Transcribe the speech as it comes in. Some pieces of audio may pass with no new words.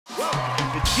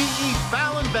Welcome to GE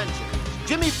Fallonventions,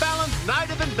 Jimmy Fallon's Night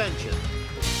of Invention.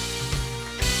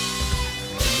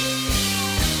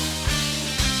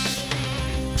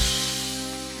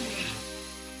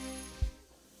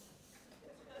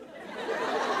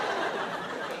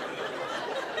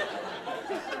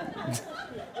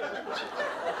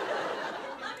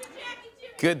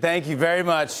 Good, thank you very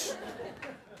much.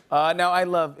 Now, I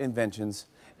love inventions,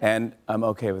 and I'm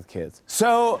okay with kids.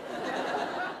 So,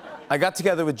 I got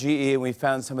together with GE, and we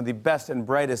found some of the best and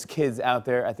brightest kids out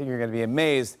there. I think you're going to be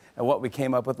amazed at what we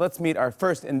came up with. Let's meet our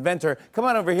first inventor. Come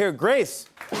on over here, Grace.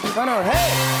 Come on over. Hey!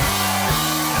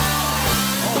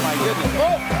 Oh, my goodness.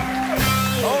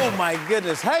 Oh, my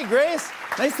goodness. Hi, Grace.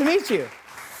 Nice to meet you.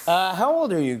 How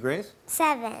old are you, Grace?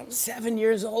 7. 7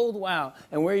 years old, wow.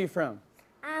 And where are you from?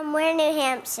 We're New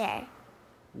Hampshire.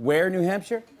 Where, New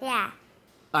Hampshire? Yeah.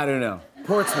 I don't know.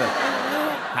 Portsmouth.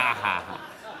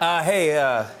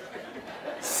 Hey,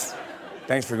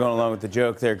 thanks for going along with the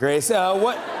joke there, Grace.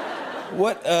 What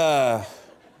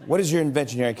is your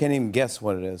invention here? I can't even guess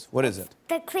what it is. What is it?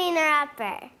 The cleaner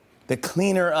upper. The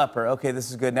cleaner upper. Okay, this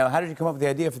is good. Now, how did you come up with the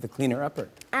idea for the cleaner upper?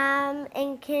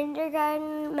 In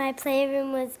kindergarten, my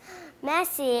playroom was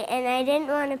messy, and I didn't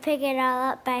want to pick it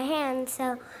all up by hand,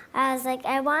 so I was like,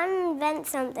 I want to invent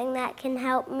something that can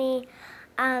help me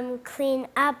clean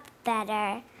up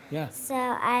better. Yeah. So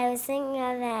I was thinking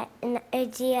of an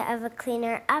idea of a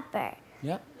cleaner upper.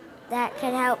 Yeah. That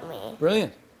could help me.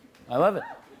 Brilliant. I love it.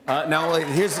 Now,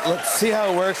 let's see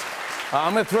how it works.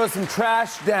 I'm going to throw some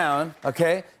trash down,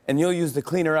 okay? And you'll use the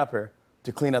cleaner upper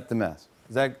to clean up the mess.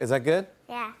 Is that good?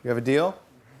 Yeah. You have a deal?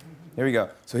 Here we go.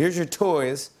 So here's your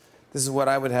toys. This is what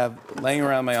I would have laying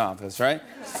around my office, right?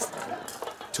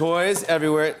 Toys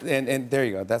everywhere, and there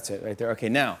you go. That's it right there. Okay,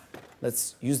 now,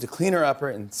 let's use the cleaner upper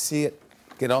and see it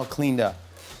get all cleaned up.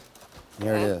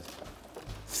 There it is.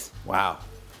 Wow.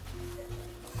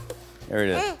 There it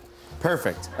is.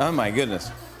 Perfect. Oh, my goodness.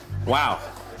 Wow.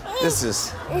 This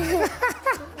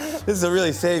will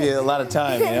really save you a lot of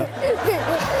time, you know?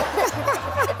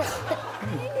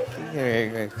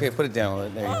 Here, okay, put it down a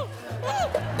little bit. There you go.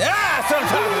 That's what I'm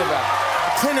talking about.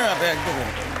 Cleaner upper.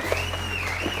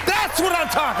 That's what I'm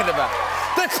talking about.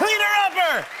 The cleaner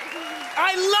upper.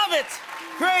 I love it.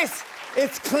 Grace,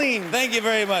 it's clean. Thank you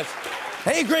very much.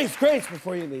 Hey, Grace,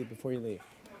 before you leave.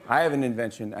 I have an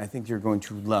invention I think you're going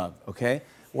to love, okay?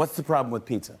 What's the problem with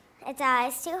pizza? It's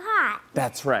always too hot.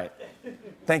 That's right.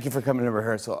 Thank you for coming to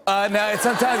rehearsal. Now,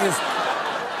 sometimes it's...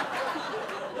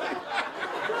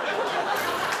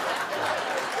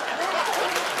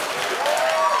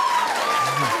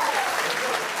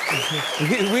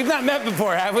 We've not met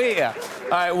before, have we? Yeah. All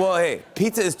right, well, hey,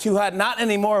 pizza is too hot. Not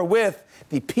anymore with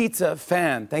the pizza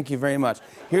fan. Thank you very much.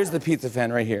 Here's the pizza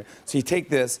fan right here. So you take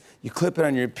this, you clip it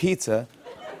on your pizza,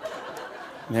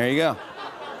 and there you go.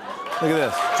 Look at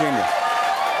this, genius.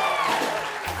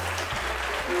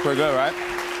 Pretty good, right?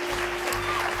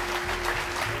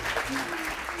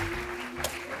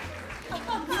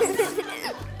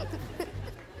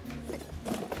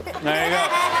 There you go.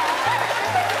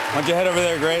 Why don't you head over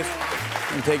there, Grace,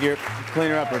 and take your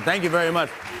cleaner upper. Thank you very much.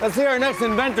 Let's see our next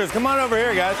inventors. Come on over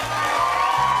here, guys.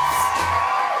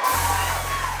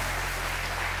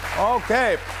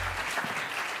 Okay.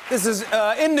 This is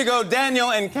Indigo,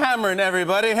 Daniel, and Cameron,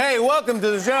 everybody. Hey, welcome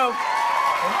to the show.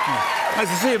 Nice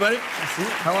to see you, buddy. Nice to see you.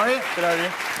 How are you? Good, how are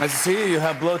you? Nice to see you. You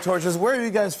have blowtorches. Where are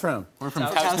you guys from? We're from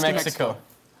Taos, New Mexico.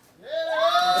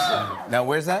 Now,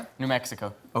 where's that? New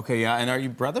Mexico. Okay, yeah. And are you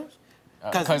brothers?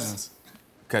 Cousins.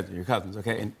 Your cousins,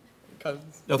 okay. And...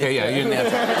 Cousins. Okay, yeah, you didn't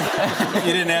answer.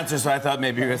 You didn't answer, so I thought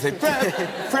maybe you were going to say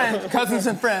friend, cousins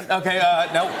and friend. Okay,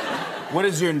 now, what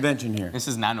is your invention here? This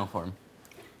is Nanoform.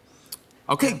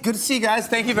 Okay, good to see you guys.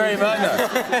 Thank you very much.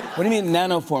 What do you mean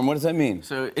nanoform? What does that mean?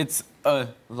 So it's a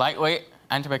lightweight,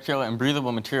 antibacterial, and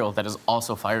breathable material that is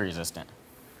also fire resistant.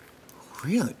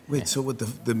 Really? Wait, so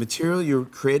with the material, you're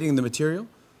creating the material?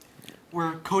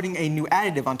 We're coating a new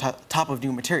additive on top of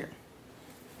new material.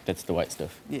 That's the white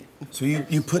stuff. Yeah. So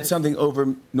you put something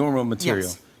over normal material.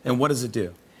 Yes. And what does it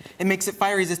do? It makes it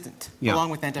fire resistant,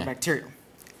 along with antibacterial.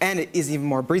 And it is even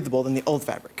more breathable than the old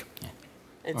fabric.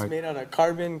 It's made out of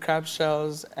carbon, crab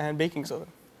shells, and baking soda.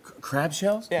 Crab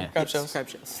shells? Yeah, crab shells. Crab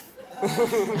shells.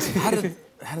 How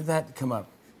did that come up?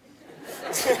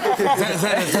 Is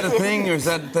that a thing, or is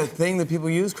that the thing that people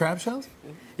use, crab shells?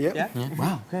 Yep. Yeah.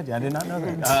 Wow, good. I did not know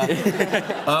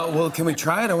that. Well, can we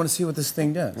try it? I want to see what this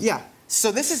thing does. Yeah. So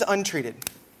this is untreated.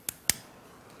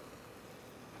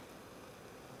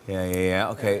 Yeah.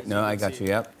 Okay, no, I got you,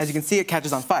 yep. As you can see, it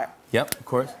catches on fire. Yep, of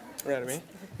course. Right at me.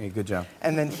 Hey, good job.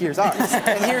 And then here's ours.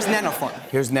 And here's Nanoform.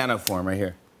 Here's Nanoform right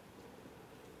here.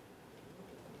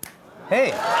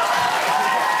 Hey.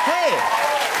 Hey.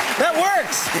 That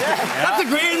works. Yeah. That's a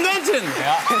great invention.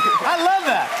 Yeah. I love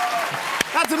that.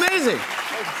 That's amazing.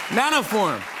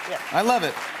 Nanoform. Yeah. I love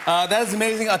it. That is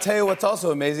amazing. I'll tell you what's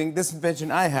also amazing. This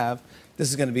invention I have, this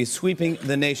is going to be sweeping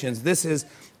the nations. This is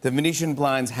the Venetian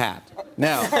blinds hat.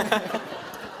 Now,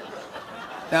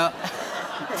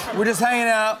 we're just hanging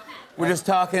out. We're just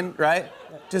talking, right?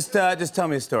 Just tell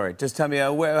me a story. Just tell me,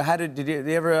 did you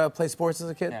ever play sports as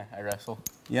a kid? Yeah, I wrestle.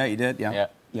 Yeah, you did? Yeah. Yeah.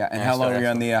 Yeah, and how long were you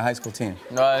on the high school team?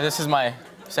 No, this is my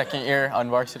second year on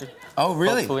varsity. Oh,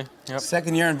 really? Hopefully. Yep.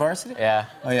 Second year in varsity? Yeah.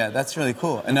 Oh, yeah, that's really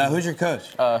cool. And who's your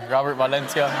coach? Robert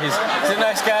Valencia. He's a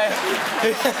nice guy.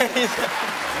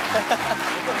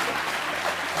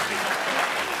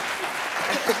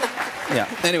 Yeah.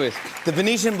 Anyways, the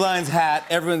Venetian blinds hat,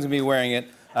 everyone's gonna be wearing it.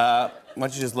 Why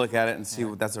don't you just look at it and see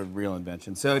what that's a real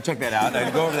invention. So check that out.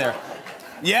 Go over there.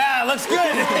 Yeah, looks good. All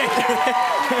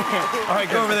right,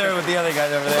 go over there with the other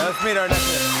guys over there. Let's meet our next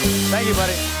one. Thank you,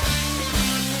 buddy.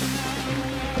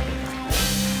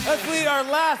 Let's meet our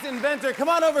last inventor. Come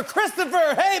on over,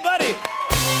 Christopher. Hey, buddy.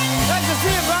 Nice to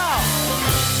see you, pal.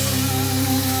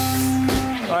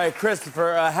 All right,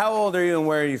 Christopher, how old are you and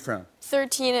where are you from?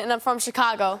 13, and I'm from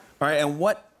Chicago. All right, and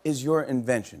what is your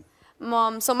invention?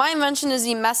 So my invention is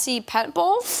the messy pet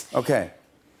bowl. Okay,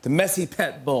 the messy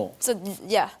pet bowl. So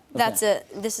yeah, that's it.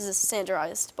 This is a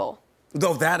standardized bowl.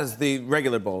 Oh, that is the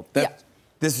regular bowl. Yeah.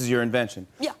 This is your invention.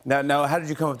 Yeah. Now, how did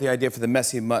you come up with the idea for the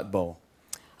messy mutt bowl?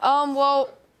 Well,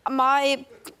 my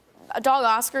dog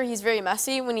Oscar, he's very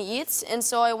messy when he eats, and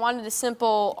so I wanted a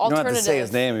simple alternative. You don't have to say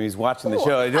his name if he's watching the Ooh,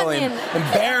 show. You don't I mean,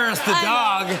 embarrass the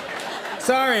dog.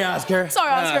 Sorry, Oscar.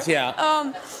 Sorry, Oscar.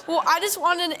 Yeah. Well, I just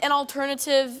wanted an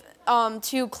alternative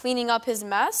to cleaning up his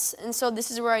mess, and so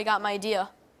this is where I got my idea.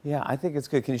 Yeah, I think it's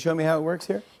good. Can you show me how it works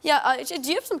here? Yeah, do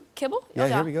you have some kibble? Yeah,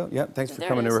 here we go. Yeah, thanks for There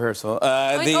coming it to is. rehearsal.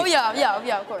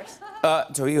 Yeah, of course.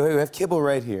 So you have kibble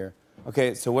right here.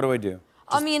 Okay, so what do I do?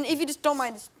 I mean, if you just don't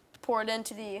mind, just pour it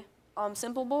into the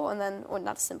simple bowl, and then, or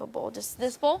not simple bowl, just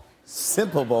this bowl.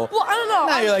 Simple bowl? Well, I don't know.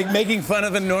 Now you're like making fun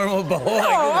of a normal bowl.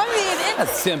 No, I mean, it's...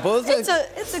 That's simple. It's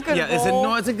a good bowl.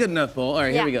 Yeah, it's a good enough bowl. All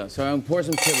right, here we go. So I'm gonna pour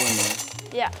some kibble in there.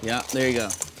 Yeah. Yeah, there you go.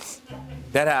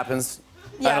 That happens.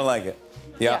 Yeah. I don't like it.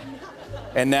 Yeah.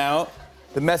 And now,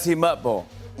 the messy mutt bowl.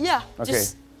 Yeah, Okay.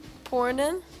 just pour it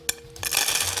in.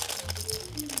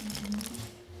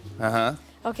 Uh-huh.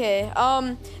 Okay,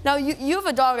 now you have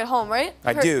a dog at home, right?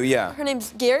 I do, yeah. Her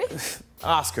name's Gary?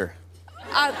 Oscar.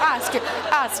 Oscar.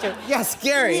 Yes,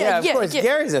 Gary. Yeah, of course.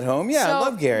 Gary's at home. Yeah, I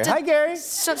love Gary. Hi, Gary.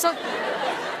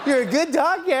 You're a good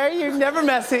dog, Gary. You're never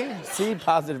messy. See,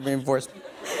 positive reinforcement.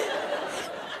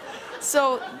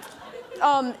 So,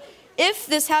 if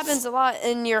this happens a lot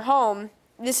in your home,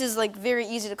 this is like very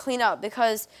easy to clean up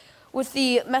because with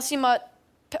the messy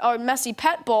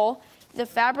pet bowl, the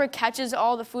fabric catches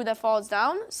all the food that falls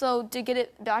down. So to get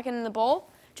it back in the bowl,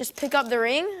 just pick up the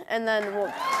ring and then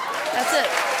that's it.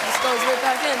 Just goes right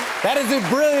back in. That is a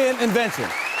brilliant invention.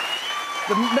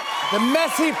 The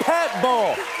messy pet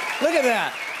bowl. Look at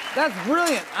that. That's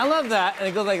brilliant. I love that. And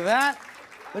it goes like that.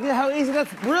 Look at how easy.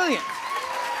 That's brilliant.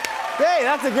 Hey,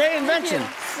 that's a great invention.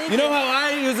 Thank you know how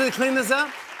I usually clean this up?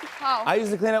 How? I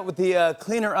usually clean up with the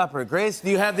cleaner upper. Grace, do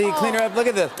you have the cleaner up? Look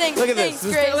at this. Look at this.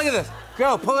 Grace. Look at this.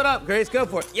 Go, pull it up, Grace. Go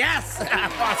for it. Yes!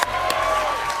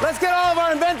 Awesome. Let's get all of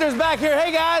our inventors back here.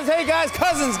 Hey, guys.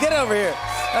 Cousins, get over here.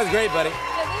 That was great, buddy.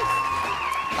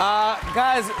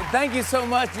 Guys, thank you so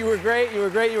much. You were great.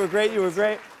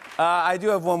 I do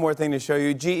have one more thing to show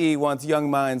you. GE wants young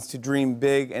minds to dream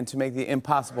big and to make the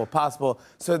impossible possible.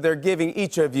 So they're giving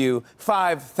each of you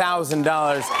 $5,000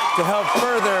 to help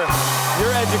further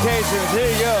your education.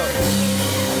 Here you go.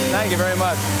 Thank you very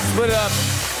much. Split it up.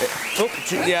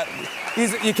 Yeah.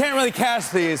 You can't really cash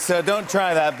these, so don't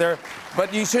try that.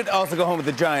 But you should also go home with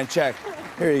a giant check.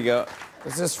 Here you go.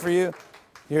 Is this for you?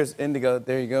 Here's Indigo.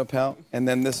 There you go, pal. And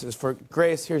then this is for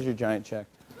Grace. Here's your giant check.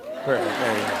 Perfect.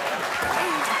 There you go.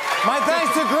 My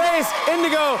thanks to Grace,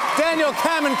 Indigo, Daniel,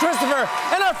 Cam, and Christopher,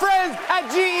 and our friends at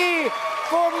GE.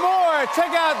 For more,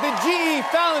 check out the GE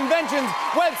Fallonventions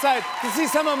website to see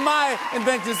some of my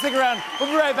inventions. Stick around.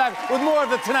 We'll be right back with more of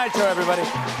The Tonight Show, everybody.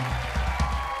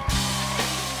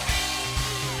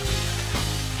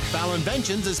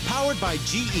 Fallonventions is powered by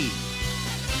GE.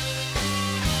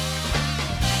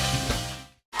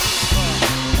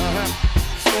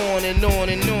 On and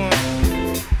on.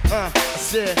 I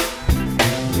said,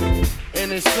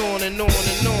 and it's on and on.